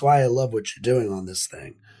 It's why I love what you're doing on this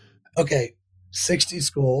thing. Okay, 60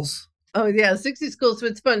 schools. Oh, yeah, 60 schools. So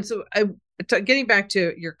it's fun. So getting back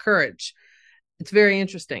to your courage, it's very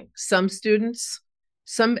interesting. Some students,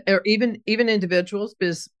 or even individuals,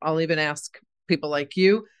 because I'll even ask people like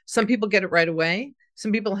you, some people get it right away.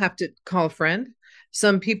 Some people have to call a friend.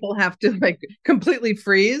 Some people have to like completely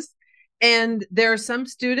freeze. And there are some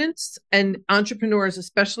students and entrepreneurs,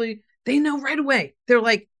 especially, they know right away. They're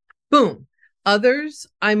like, boom. Others,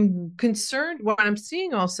 I'm concerned. What I'm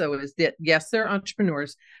seeing also is that, yes, they're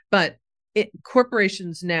entrepreneurs, but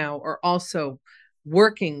corporations now are also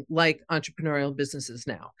working like entrepreneurial businesses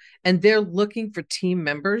now. And they're looking for team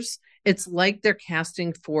members. It's like they're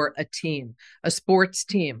casting for a team, a sports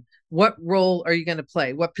team. What role are you going to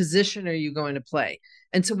play? What position are you going to play?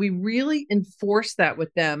 And so we really enforce that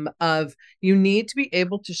with them of, you need to be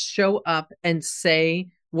able to show up and say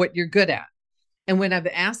what you're good at. And when I've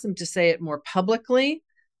asked them to say it more publicly,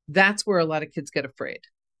 that's where a lot of kids get afraid.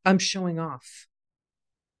 I'm showing off.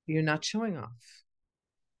 You're not showing off.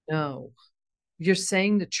 No, you're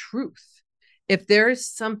saying the truth. If there is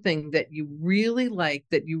something that you really like,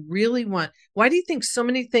 that you really want, why do you think so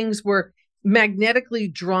many things were magnetically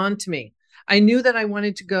drawn to me? I knew that I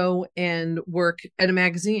wanted to go and work at a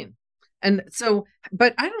magazine. And so,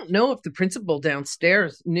 but I don't know if the principal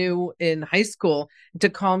downstairs knew in high school to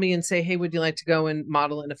call me and say, hey, would you like to go and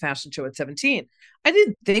model in a fashion show at 17? I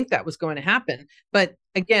didn't think that was going to happen. But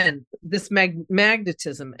again, this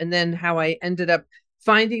magnetism, and then how I ended up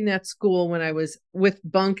finding that school when I was with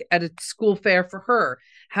Bunk at a school fair for her,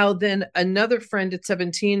 how then another friend at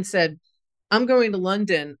 17 said, I'm going to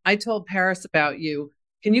London. I told Paris about you.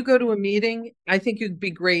 Can you go to a meeting? I think you'd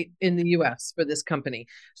be great in the US for this company.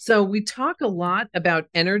 So we talk a lot about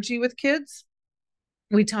energy with kids.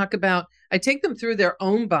 I take them through their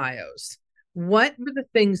own bios. What were the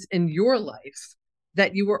things in your life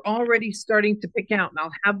that you were already starting to pick out? And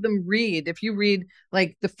I'll have them read. If you read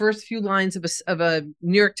like the first few lines of a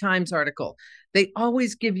New York Times article, they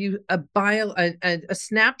always give you a bio, a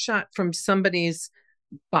snapshot from somebody's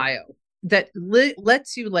bio.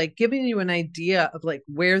 lets you, like, giving you an idea of like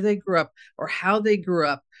where they grew up or how they grew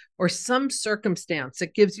up or some circumstance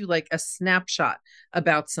that gives you like a snapshot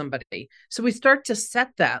about somebody. So we start to set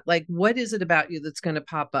that, like, what is it about you that's going to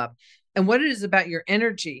pop up, and what it is about your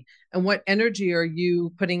energy, and what energy are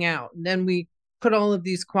you putting out. And then we put all of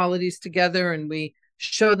these qualities together and we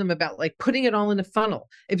show them about, like, putting it all in a funnel.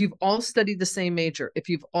 If you've all studied the same major, if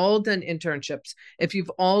you've all done internships, if you've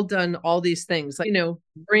all done all these things, like,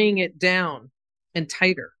 bring it down and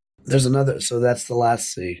tighter. There's another, so that's the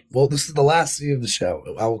last C. Well, this is the last C of the show.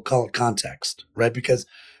 I will call it context, right? Because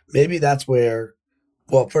maybe that's where,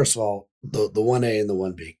 well, first of all, the 1A and the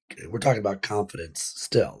 1B, we're talking about confidence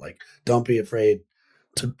still. Like, don't be afraid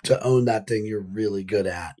to own that thing you're really good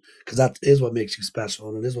at, because that is what makes you special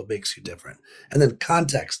and it is what makes you different. And then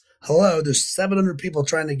context. Hello, there's 700 people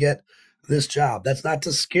trying to get this job. That's not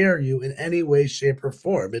to scare you in any way, shape, or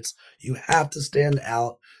form. It's, you have to stand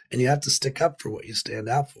out and you have to stick up for what you stand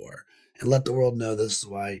out for and let the world know this is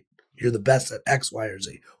why you're the best at X, Y, or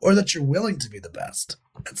Z, or that you're willing to be the best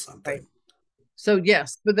at something. So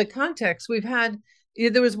yes, but the context we've had,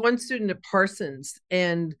 there was one student at Parsons,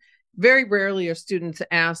 and very rarely are students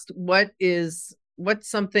asked, what's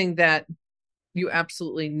something that you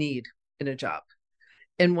absolutely need in a job?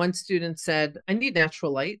 And one student said, I need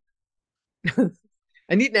natural light.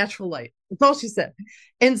 I need natural light. That's all she said.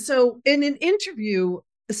 And so in an interview,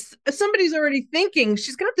 somebody's already thinking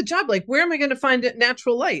she's got the job. Like, where am I going to find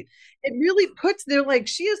natural light? It really puts there, like,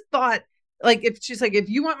 she has thought, like, if she's like, if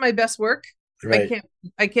you want my best work, right,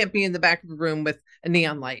 I can't be in the back of a room with a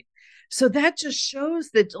neon light. So that just shows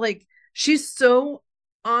that, like, she's so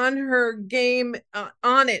on her game,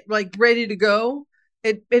 on it, like, ready to go.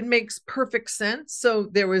 It makes perfect sense. So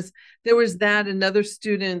there was that. Another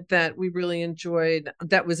student that we really enjoyed,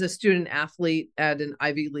 that was a student athlete at an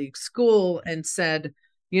Ivy League school, and said,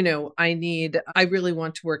 I really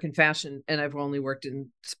want to work in fashion, and I've only worked in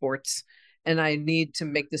sports, and I need to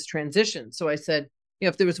make this transition. So I said,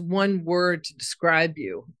 if there was one word to describe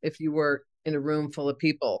you, if you were in a room full of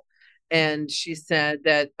people, and she said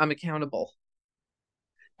that I'm accountable.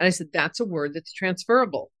 And I said, that's a word that's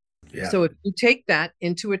transferable. Yeah. So if you take that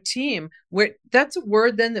into a team, where that's a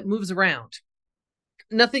word then that moves around,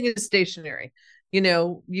 nothing is stationary.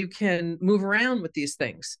 You can move around with these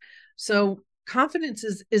things. So confidence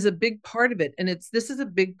is a big part of it. And this is a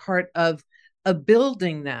big part of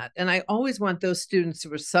building that. And I always want those students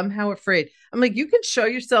who are somehow afraid. I'm like, you can show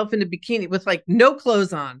yourself in a bikini with, like, no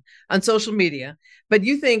clothes on social media, but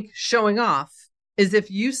you think showing off is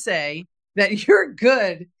if you say that you're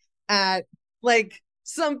good at, like,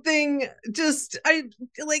 something, just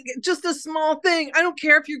a small thing. I don't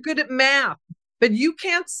care if you're good at math, but you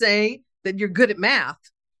can't say that you're good at math,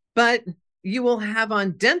 but you will have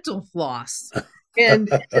on dental floss and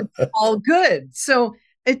it's all good. So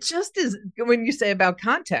it just is, when you say about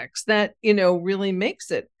context, that, really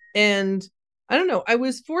makes it. And I don't know, I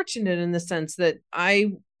was fortunate in the sense that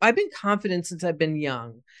I've been confident since I've been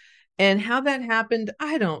young. And how that happened,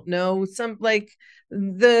 I don't know. Some, like,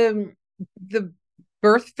 the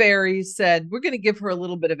birth fairies said, we're going to give her a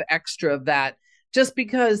little bit of extra of that, just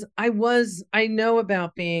because I know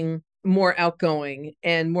about being more outgoing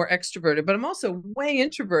and more extroverted, but I'm also way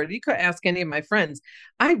introverted. You could ask any of my friends.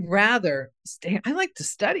 I'd rather stay. I like to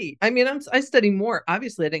study. I mean, I study more.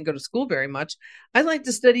 Obviously, I didn't go to school very much. I like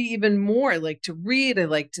to study even more. I like to read. I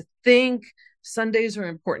like to think. Sundays are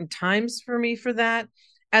important times for me for that,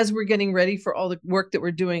 as we're getting ready for all the work that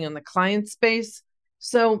we're doing on the client space.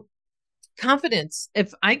 So confidence,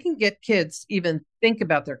 if I can get kids even think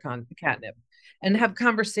about their CATNIP and have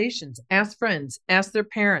conversations, ask friends, ask their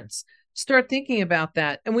parents, start thinking about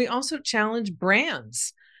that. And we also challenge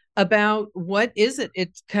brands about what is it.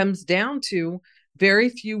 It comes down to very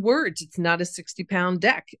few words. It's not a 60-pound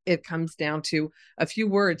deck. It comes down to a few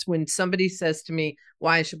words. When somebody says to me,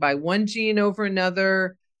 why I should buy one jean over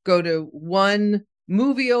another, go to one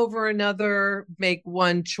movie over another, make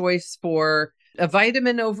one choice for a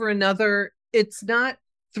vitamin over another, it's not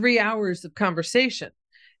 3 hours of conversation.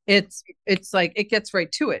 It's like, it gets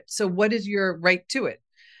right to it. So what is your right to it?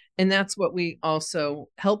 And that's what we also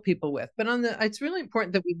help people with. But it's really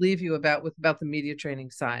important that we leave you about the media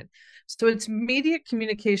training side. So it's media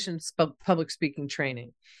communications, public speaking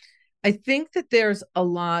training. I think that there's a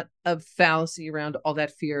lot of fallacy around all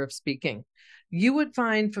that fear of speaking. You would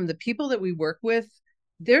find from the people that we work with,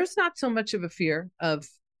 there's not so much of a fear of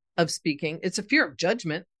speaking. It's a fear of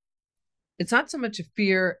judgment. It's not so much a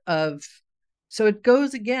fear of, so it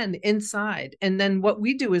goes again inside. And then what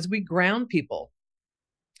we do is we ground people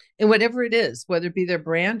in whatever it is, whether it be their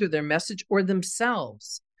brand or their message or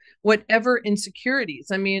themselves. whatever insecurities.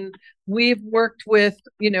 I mean, we've worked with,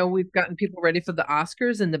 we've gotten people ready for the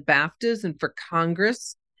Oscars and the BAFTAs and for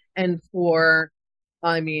Congress and for,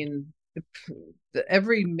 I mean,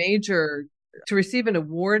 every major, to receive an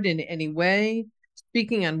award in any way,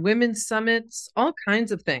 speaking on women's summits, all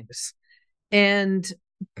kinds of things. And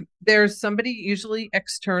there's somebody usually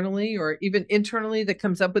externally or even internally that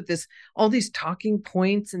comes up with all these talking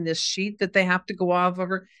points in this sheet that they have to go off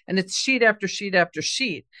over. And it's sheet after sheet after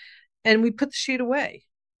sheet. And we put the sheet away.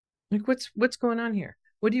 Like, what's going on here?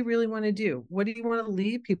 What do you really want to do? What do you want to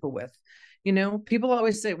leave people with? People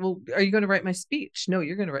always say, well, are you going to write my speech? No,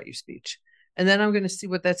 you're going to write your speech. And then I'm going to see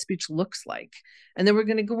what that speech looks like. And then we're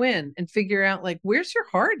going to go in and figure out, like, where's your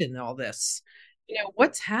heart in all this?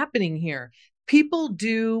 What's happening here? People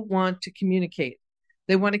do want to communicate.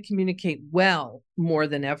 They want to communicate well more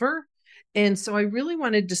than ever. And so I really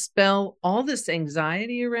want to dispel all this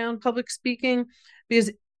anxiety around public speaking,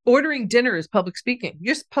 because ordering dinner is public speaking.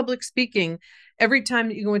 You're just public speaking every time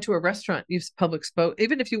that you go into a restaurant. You've public spoke.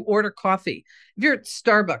 Even if you order coffee, if you're at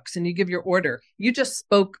Starbucks and you give your order, you just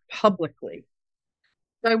spoke publicly.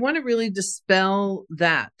 So I want to really dispel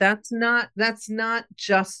that. That's not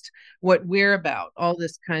just what we're about. All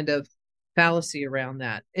this kind of fallacy around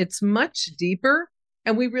that. It's much deeper,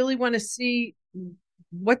 and we really want to see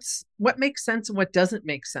what makes sense and what doesn't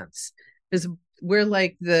make sense. Is we're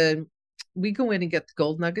like we go in and get the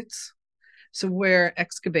gold nuggets. So we're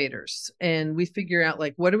excavators, and we figure out,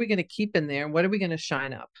 like, what are we going to keep in there? What are we going to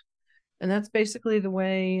shine up? And that's basically the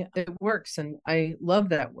way it works. And I love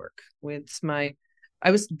that work.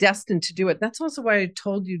 I was destined to do it. That's also why I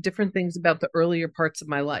told you different things about the earlier parts of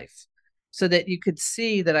my life, so that you could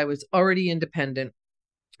see that I was already independent,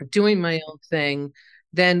 doing my own thing,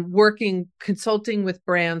 then consulting with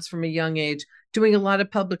brands from a young age, doing a lot of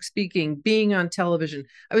public speaking, being on television.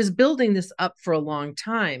 I was building this up for a long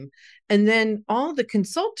time. And then all the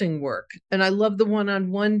consulting work, and I love the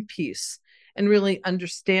one-on-one piece, and really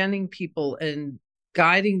understanding people and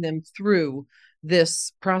guiding them through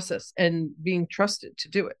this process and being trusted to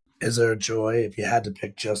do it. Is there a joy? If you had to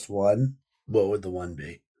pick just one, what would the one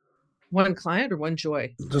be? One client or one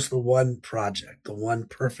joy? Just the one project, the one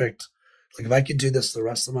perfect. Like, if I could do this the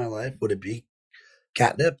rest of my life, would it be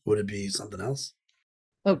CATNIP? Would it be something else?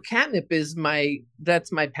 Oh, CATNIP is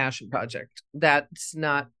that's my passion project. Would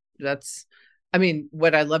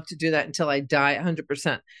I love to do that until I die?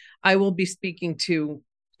 100%. I will be speaking to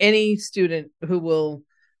any student who will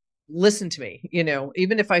listen to me.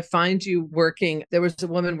 Even if I find you working, there was a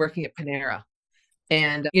woman working at Panera,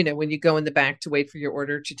 and when you go in the back to wait for your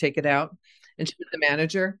order to take it out, and she was the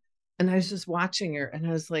manager, and I was just watching her, and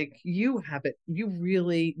I was like, you have it. You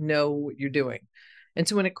really know what you're doing. And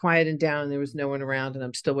so when it quieted down and there was no one around and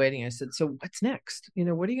I'm still waiting, I said, so what's next?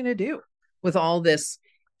 What are you going to do with all this?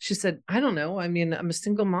 She said, I don't know. I mean, I'm a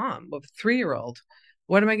single mom of a 3-year-old.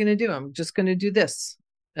 What am I going to do? I'm just going to do this.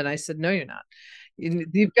 And I said, no, you're not.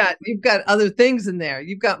 You've got other things in there.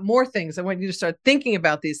 You've got more things. I want you to start thinking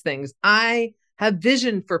about these things. I have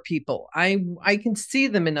vision for people. I can see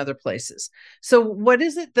them in other places. So what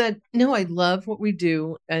is it that, no, I love what we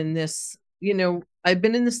do. And this, I've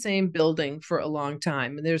been in the same building for a long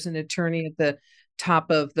time, and there's an attorney at the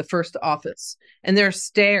top of the first office, and there are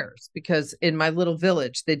stairs, because in my little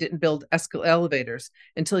village, they didn't build elevators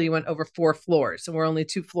until you went over 4 floors, and we're only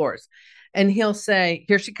 2 floors. And he'll say,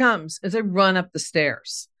 here she comes, as I run up the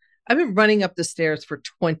stairs. I've been running up the stairs for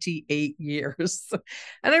 28 years,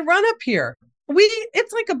 and I run up here.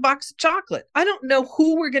 It's like a box of chocolate. I don't know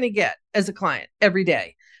who we're going to get as a client every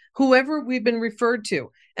day, whoever we've been referred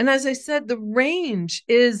to. And as I said, the range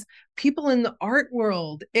is people in the art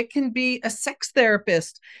world. It can be a sex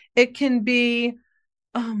therapist. It can be,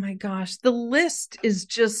 oh my gosh, the list is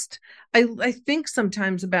just, I think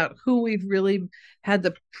sometimes about who we've really had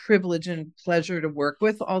the privilege and pleasure to work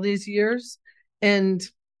with all these years. And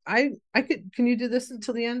can you do this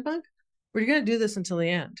until the end, Bunk? We're going to do this until the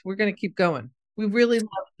end. We're going to keep going. We really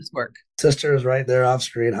love this work. Sister is right there off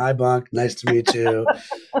screen. Hi, Bunk. Nice to meet you.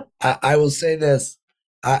 I will say this.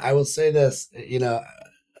 I will say this.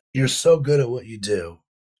 You're so good at what you do.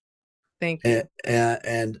 Thank you.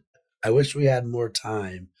 And I wish we had more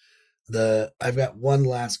time. I've got one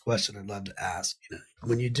last question I'd love to ask.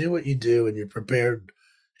 When you do what you do and you're prepared,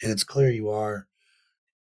 and it's clear you are,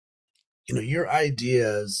 your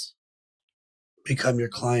ideas become your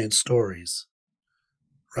client's stories,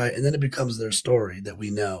 right? And then it becomes their story that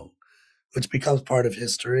we know, which becomes part of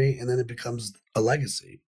history, and then it becomes a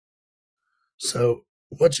legacy. So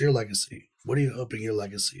what's your legacy? What are you hoping your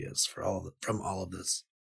legacy is from all of this?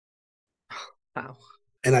 Wow.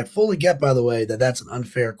 And I fully get, by the way, that that's an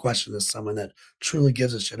unfair question to someone that truly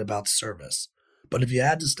gives a shit about service. But if you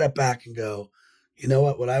had to step back and go, you know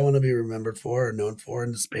what I want to be remembered for or known for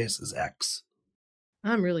in the space is X.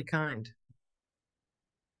 I'm really kind.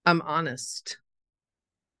 I'm honest.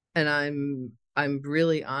 And I'm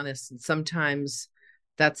really honest. And sometimes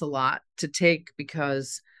that's a lot to take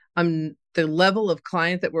because I'm the level of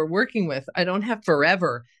client that we're working with. I don't have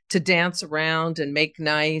forever to dance around and make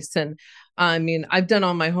nice. And I mean, I've done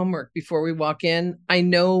all my homework before we walk in. I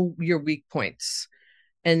know your weak points.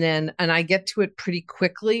 And I get to it pretty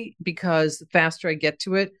quickly because the faster I get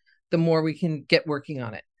to it, the more we can get working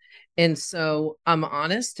on it. And so I'm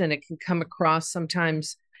honest, and it can come across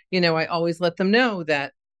sometimes, I always let them know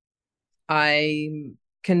that I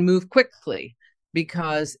can move quickly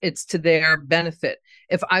because it's to their benefit.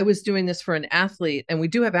 If I was doing this for an athlete, and we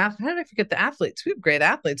do have athletes, how did I forget the athletes? We have great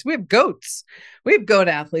athletes. We have goats. We have goat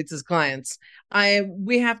athletes as clients. They're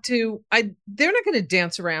not going to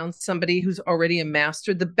dance around somebody who's already a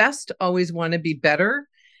master. The best always want to be better.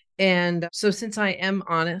 And so since I am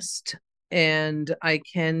honest and I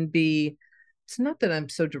can be, it's not that I'm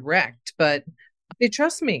so direct, but they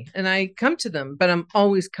trust me and I come to them, but I'm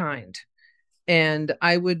always kind. And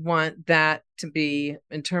I would want that to be,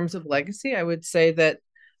 in terms of legacy, I would say that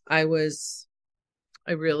I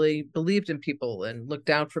really believed in people and looked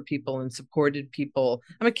out for people and supported people.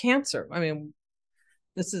 I'm a Cancer. I mean,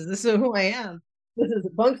 this is who I am. This is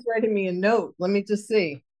Bunk's writing me a note. Let me just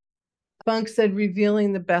see. Bunk said,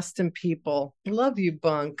 revealing the best in people. Love you,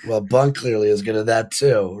 Bunk. Well, Bunk clearly is good at that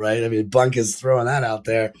too, right? I mean, Bunk is throwing that out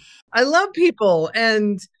there. I love people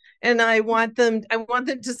and I want them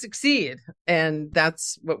to succeed. And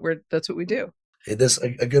that's what we do. Hey, this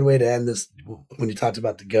a good way to end this when you talked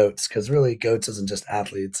about the goats, because really goats isn't just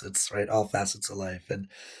athletes, it's right all facets of life. And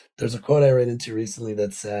there's a quote I ran into recently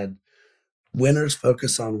that said, winners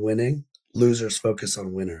focus on winning, losers focus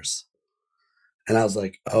on winners. And I was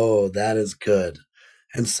like, oh, that is good.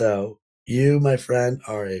 And so you, my friend,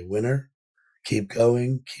 are a winner. Keep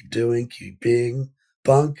going, keep doing, keep being.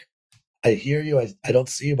 Bunk, I hear you. I don't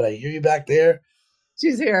see you, but I hear you back there.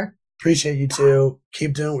 She's here. Appreciate you too.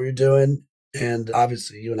 Keep doing what you're doing. And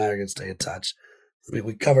obviously you and I are going to stay in touch.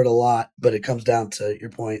 We covered a lot, but it comes down to your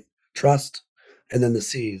point, trust, and then the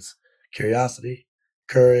C's, curiosity,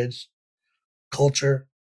 courage, culture,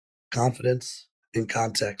 confidence, and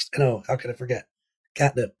context. And oh, how could I forget?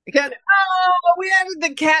 CATNIP. Oh, we added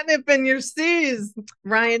the CATNIP in your C's.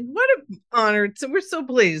 Ryan, what an honor. So we're so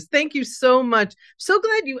pleased. Thank you so much. So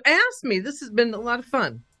glad you asked me. This has been a lot of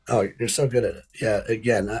fun. Oh, you're so good at it. Yeah,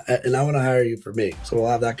 again, and I want to hire you for me. So we'll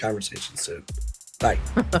have that conversation soon. Bye.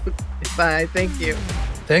 Bye. Thank you.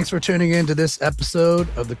 Thanks for tuning in to this episode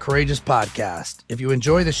of the Courageous Podcast. If you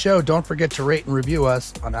enjoy the show, don't forget to rate and review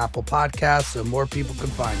us on Apple Podcasts so more people can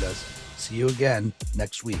find us. See you again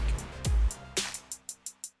next week.